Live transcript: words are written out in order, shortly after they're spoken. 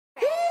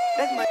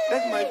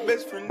That's my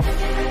best friend.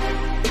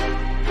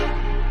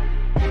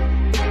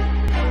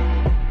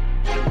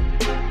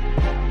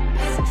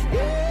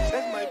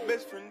 That's my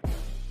best friend.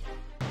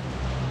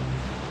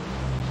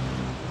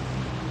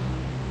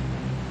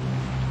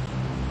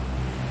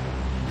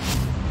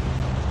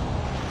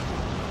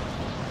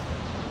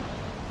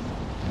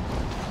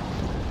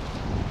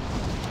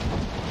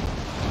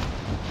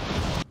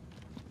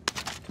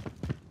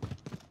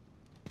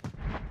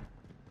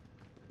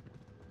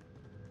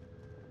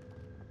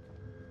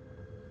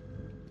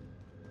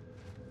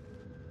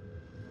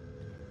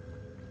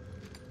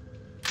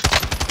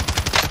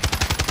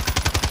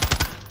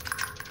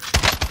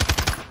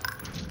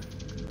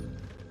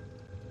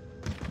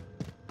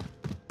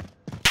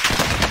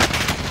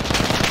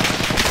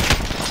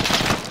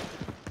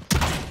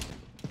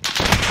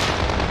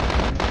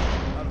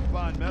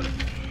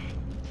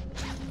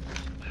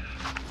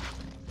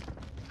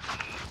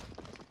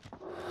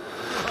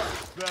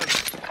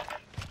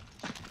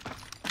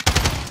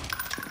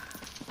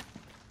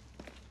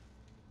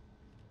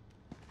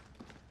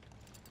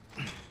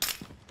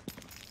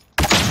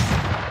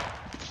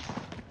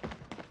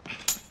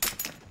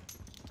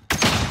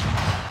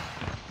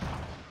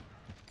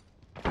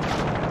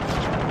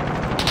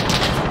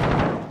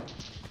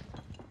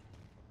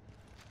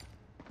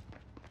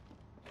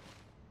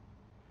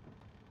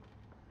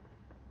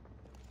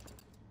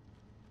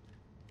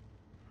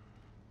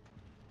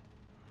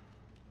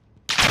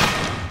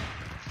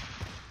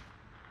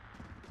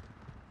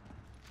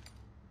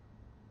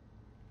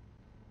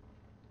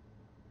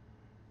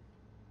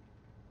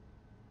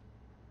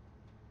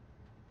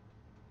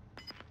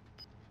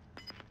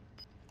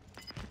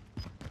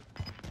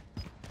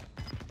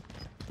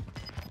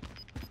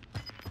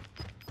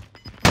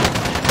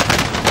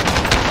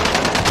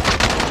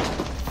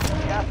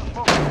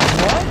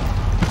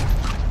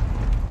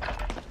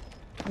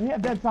 You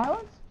have dead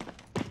silence?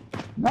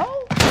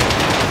 No?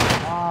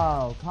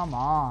 Oh, come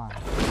on.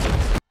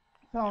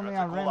 Telling me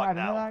I ran right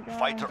into that guy?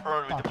 Fight to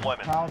earn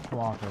redeployment. Couch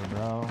walker,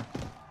 bro.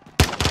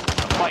 The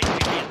fight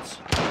begins.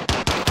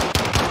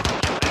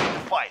 Get ready to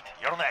fight.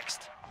 You're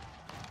next.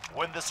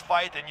 Win this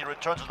fight and you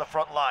return to the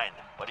front line.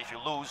 But if you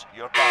lose,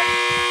 you're done.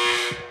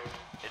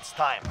 It's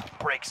time.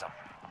 Break some.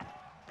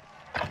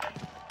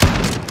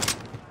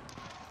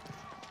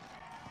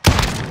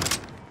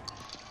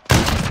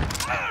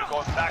 You're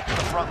going back to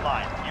the front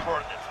line. You've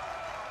earned it.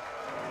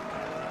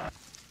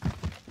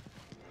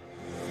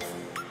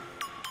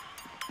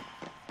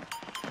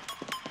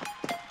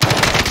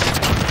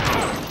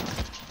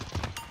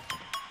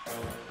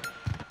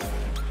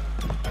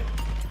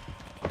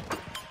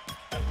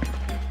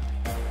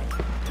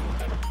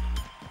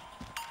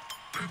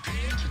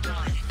 Prepare to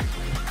die.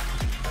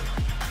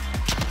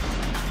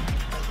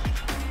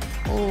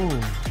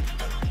 Oh.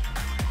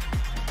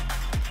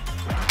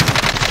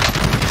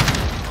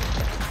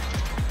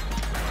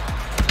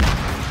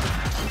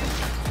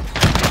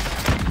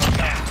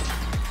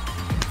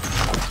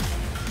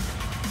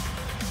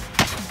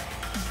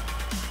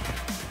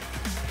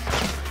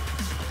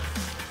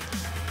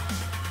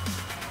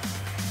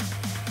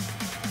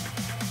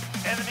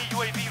 Enemy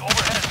UAV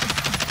overhead.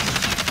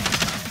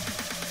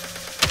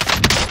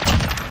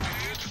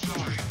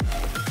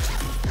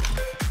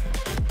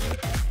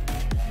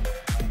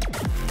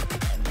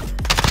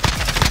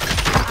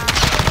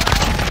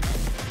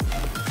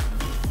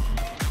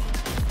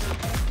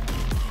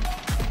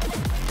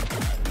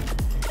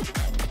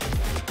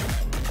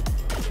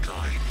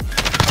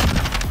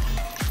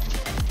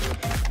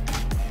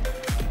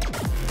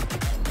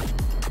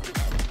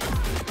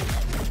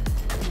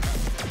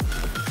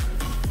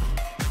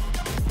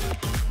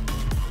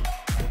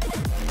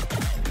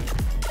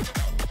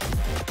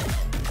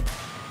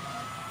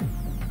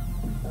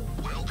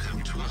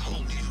 Welcome to a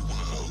whole new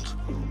world.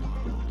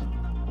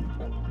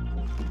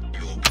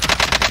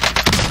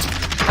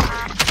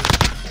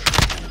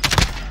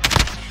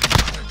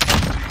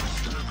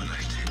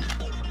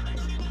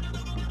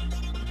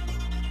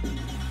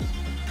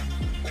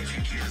 If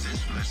you hear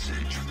this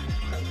message,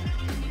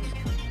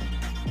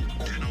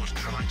 do not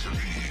try to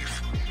leave.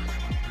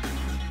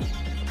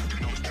 Do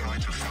not try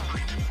to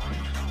fight.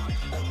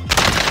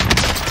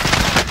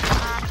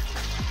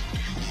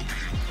 You will be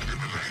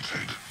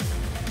eliminated.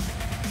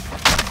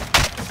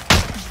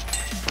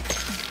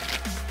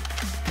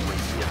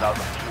 UAV is out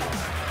of fuel.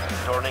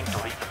 Returning to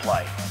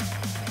resupply.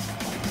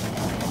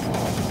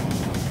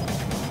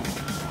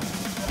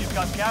 You've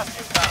got gas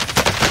inbound.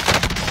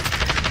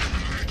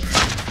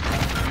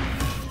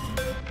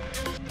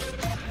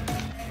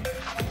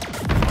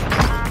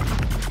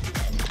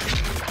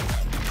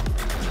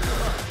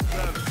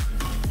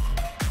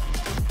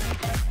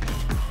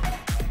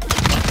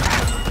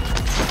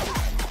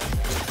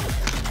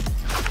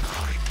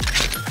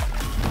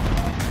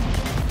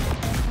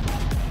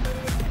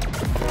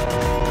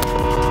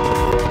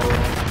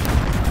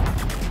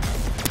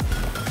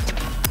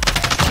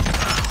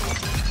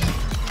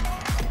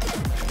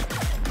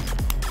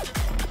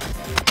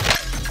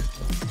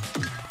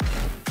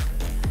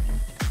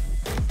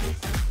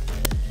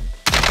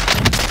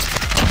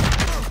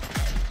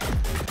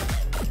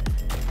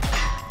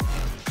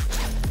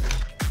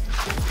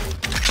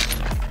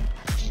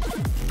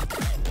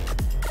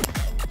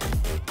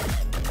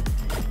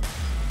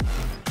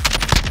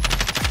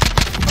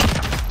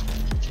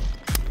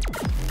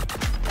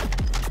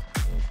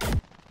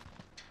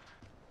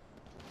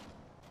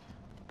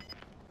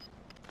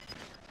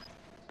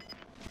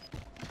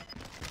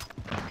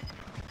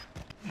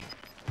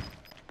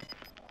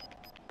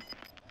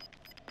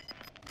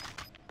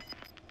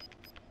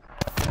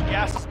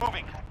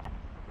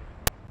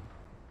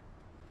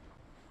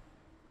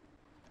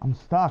 I'm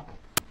stuck.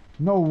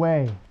 No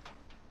way.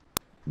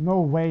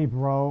 No way,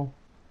 bro.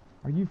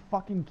 Are you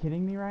fucking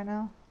kidding me right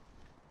now?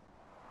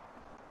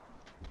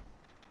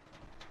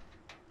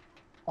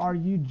 Are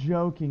you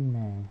joking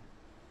me?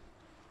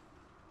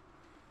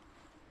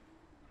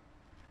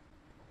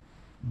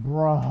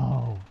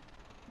 Bro.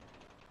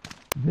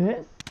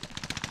 This?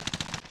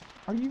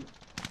 Are you...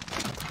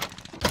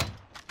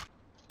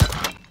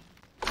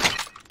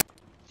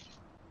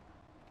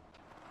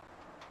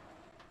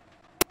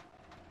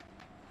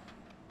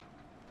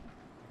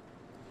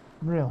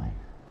 Really?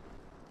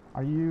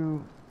 Are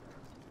you...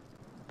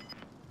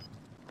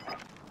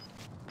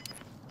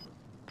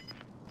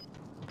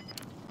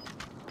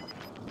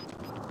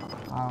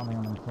 I don't think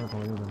I'm in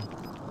circle either.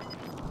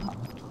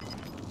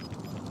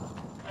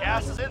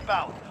 Gas is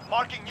inbound.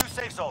 Marking new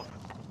safe zone.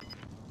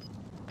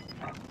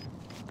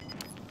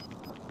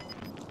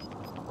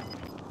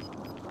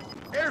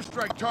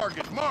 Airstrike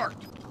target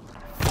marked.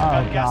 Oh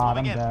gas god,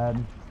 I'm moving in.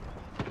 dead.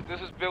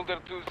 This is Builder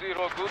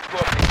 2-0, good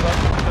copy, back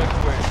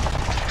that way.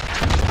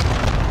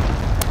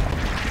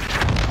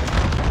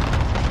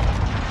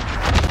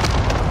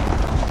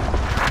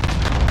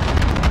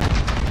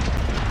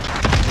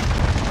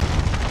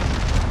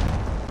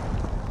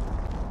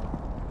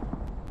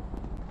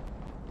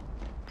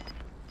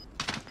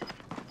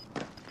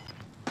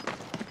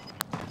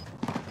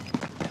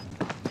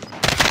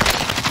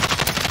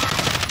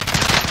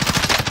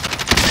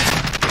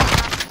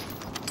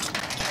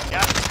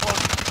 Gas is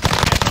closing.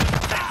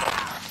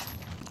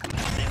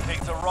 They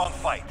picked the wrong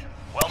fight.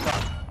 Well done.